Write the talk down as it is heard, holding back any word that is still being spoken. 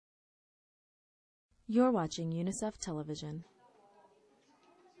You're watching UNICEF Television.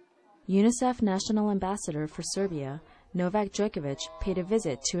 UNICEF National Ambassador for Serbia, Novak Djokovic, paid a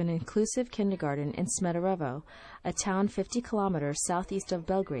visit to an inclusive kindergarten in Smederevo, a town 50 kilometers southeast of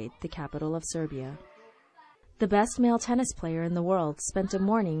Belgrade, the capital of Serbia. The best male tennis player in the world spent a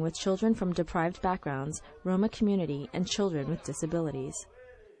morning with children from deprived backgrounds, Roma community, and children with disabilities.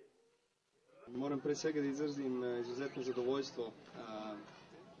 Moram pre svega da izrazim izuzetno zadovoljstvo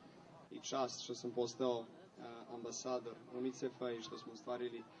I čast što sam postao ambasador UNICEF-a I što smo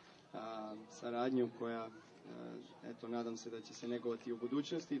ostvarili saradnju koja, eto, nadam se da će se negovati u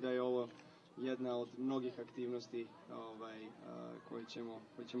budućnosti I da je ovo jedna od mnogih aktivnosti koje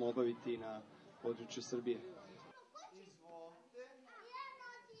ćemo obaviti na području Srbije.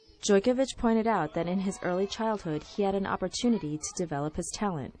 Djokovic pointed out that in his early childhood he had an opportunity to develop his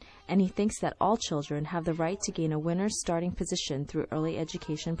talent, and he thinks that all children have the right to gain a winner's starting position through early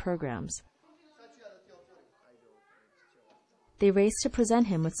education programs. They raced to present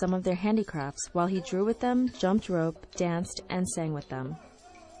him with some of their handicrafts while he drew with them, jumped rope, danced, and sang with them.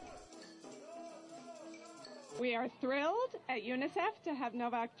 We are thrilled at UNICEF to have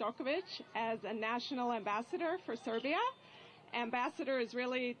Novak Djokovic as a national ambassador for Serbia. Ambassador is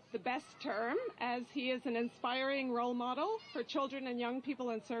really the best term, as he is an inspiring role model for children and young people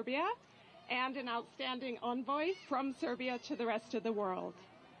in Serbia and an outstanding envoy from Serbia to the rest of the world.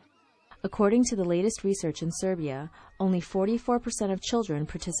 According to the latest research in Serbia, only 44% of children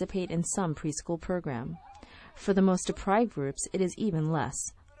participate in some preschool program. For the most deprived groups, it is even less,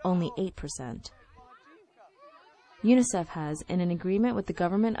 only 8%. UNICEF has, in an agreement with the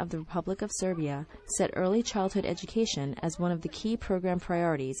government of the Republic of Serbia, set early childhood education as one of the key program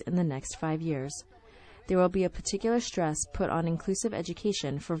priorities in the next 5 years. There will be a particular stress put on inclusive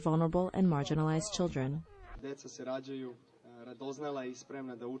education for vulnerable and marginalized children. Deca se rađaju radoznala I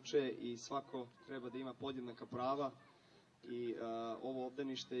spremna da uče I svako treba da ima podjednaka prava I ovo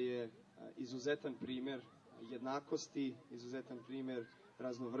obdanište je izuzetan primjer jednakosti, izuzetan primjer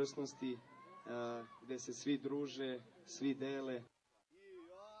raznovrsnosti gde se svi druže, svi dele.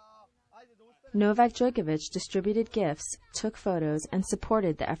 Novak Djokovic distributed gifts, took photos, and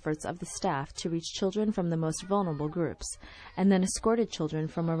supported the efforts of the staff to reach children from the most vulnerable groups, and then escorted children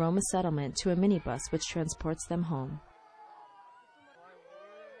from a Roma settlement to a minibus which transports them home.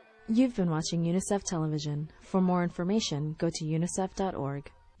 You've been watching UNICEF Television. For more information, go to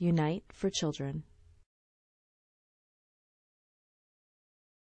unicef.org. Unite for Children.